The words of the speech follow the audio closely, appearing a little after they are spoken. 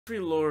Jeffrey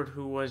Lord,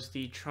 who was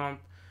the Trump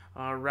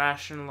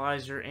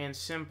rationalizer and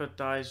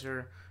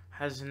sympathizer,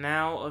 has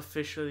now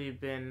officially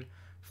been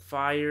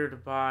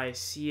fired by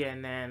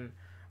CNN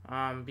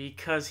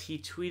because he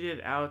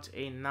tweeted out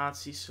a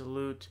Nazi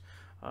salute,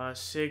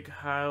 Sieg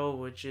Heil,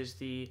 which is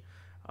the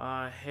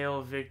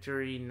Hail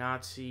Victory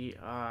Nazi,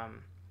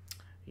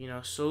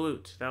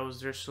 salute. That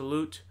was their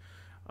salute,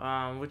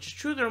 which is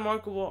truly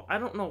remarkable. I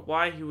don't know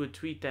why he would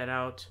tweet that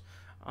out.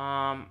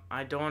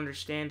 I don't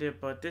understand it,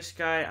 but this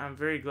guy, I'm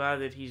very glad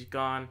that he's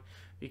gone,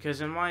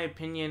 because in my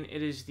opinion,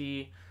 it is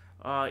the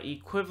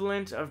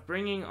equivalent of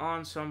bringing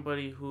on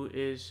somebody who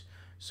is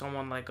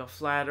someone like a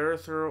flat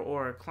earther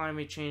or a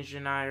climate change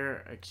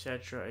denier,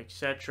 etc.,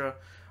 etc.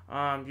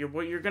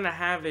 What you're gonna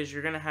have is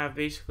you're gonna have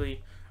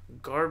basically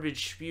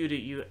garbage spewed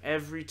at you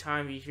every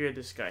time you hear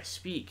this guy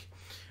speak.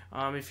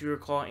 If you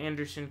recall,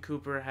 Anderson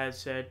Cooper had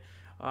said,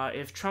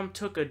 if Trump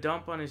took a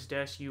dump on his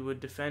desk, you would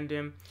defend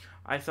him.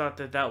 I thought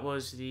that that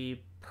was the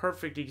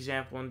perfect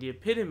example and the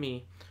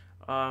epitome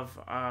of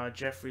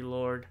Jeffrey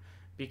Lord,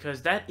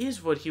 because that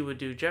is what he would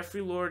do.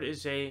 Jeffrey Lord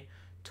is a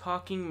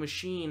talking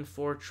machine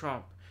for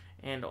Trump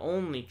and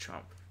only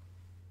Trump.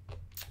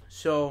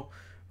 So,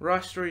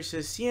 Raw Story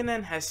says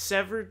CNN has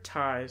severed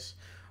ties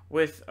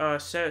with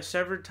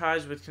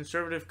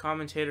conservative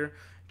commentator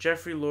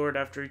Jeffrey Lord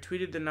after he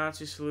tweeted the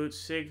Nazi salute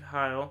Sieg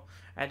Heil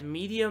at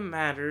Media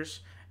Matters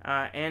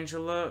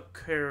Angelo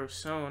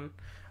Carusone.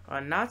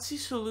 Nazi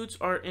salutes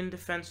are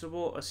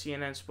indefensible, a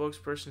CNN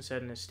spokesperson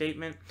said in a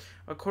statement.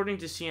 According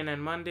to CNN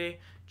Monday,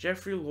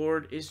 Jeffrey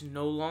Lord is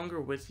no longer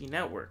with the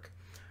network.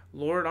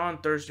 Lord on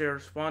Thursday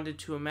responded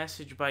to a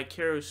message by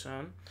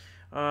Carusone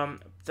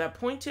that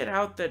pointed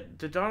out that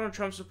the Donald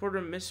Trump supporter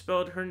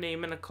misspelled her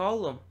name in a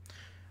column.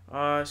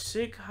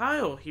 Sieg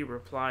Heil, he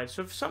replied.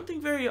 So for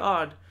something very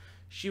odd,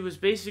 she was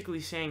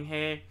basically saying,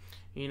 hey,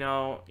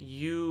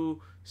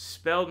 you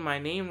spelled my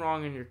name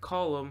wrong in your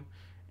column,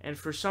 and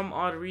for some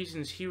odd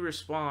reasons he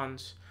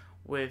responds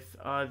with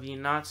the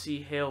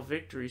Nazi Hail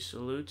Victory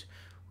salute,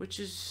 which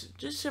is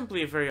just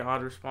simply a very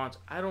odd response.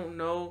 I don't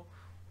know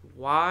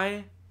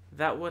why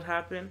that would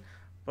happen,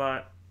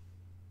 but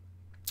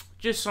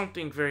just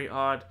something very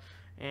odd.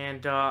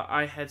 And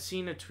I had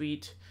seen a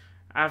tweet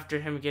after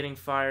him getting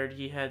fired.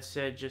 He had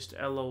said just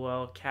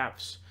LOL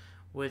caps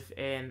with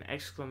an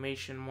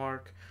exclamation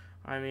mark.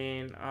 I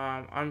mean,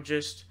 I'm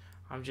just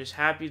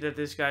happy that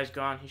this guy's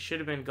gone. He should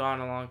have been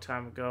gone a long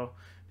time ago,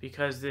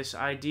 because this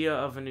idea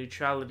of a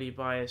neutrality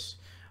bias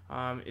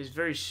is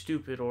very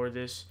stupid, or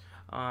this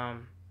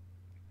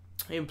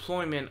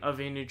employment of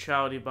a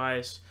neutrality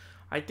bias,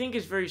 I think,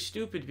 is very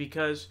stupid,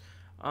 because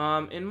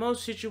in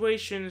most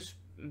situations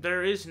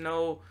there is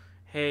no,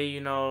 hey,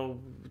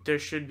 there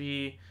should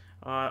be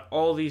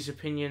all these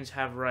opinions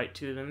have right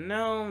to them.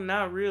 No,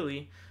 not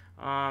really.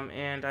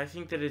 And I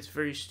think that it's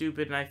very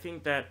stupid, and I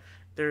think that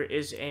there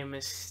is a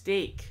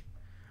mistake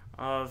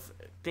of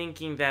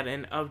thinking that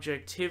an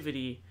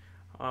objectivity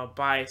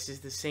bias is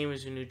the same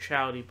as a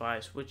neutrality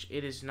bias, which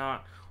it is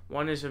not.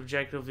 One is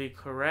objectively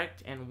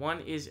correct, and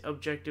one is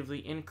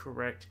objectively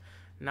incorrect.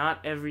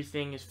 Not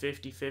everything is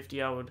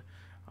 50-50. I would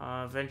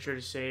venture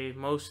to say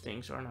most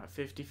things are not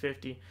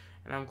 50-50,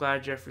 and I'm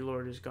glad Jeffrey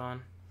Lord is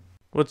gone.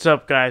 What's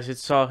up, guys?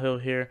 It's Seig Heil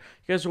here.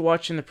 You guys are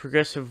watching The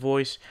Progressive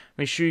Voice.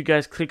 Make sure you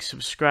guys click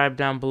subscribe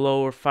down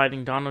below. We're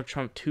fighting Donald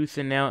Trump tooth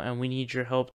and nail, and we need your help.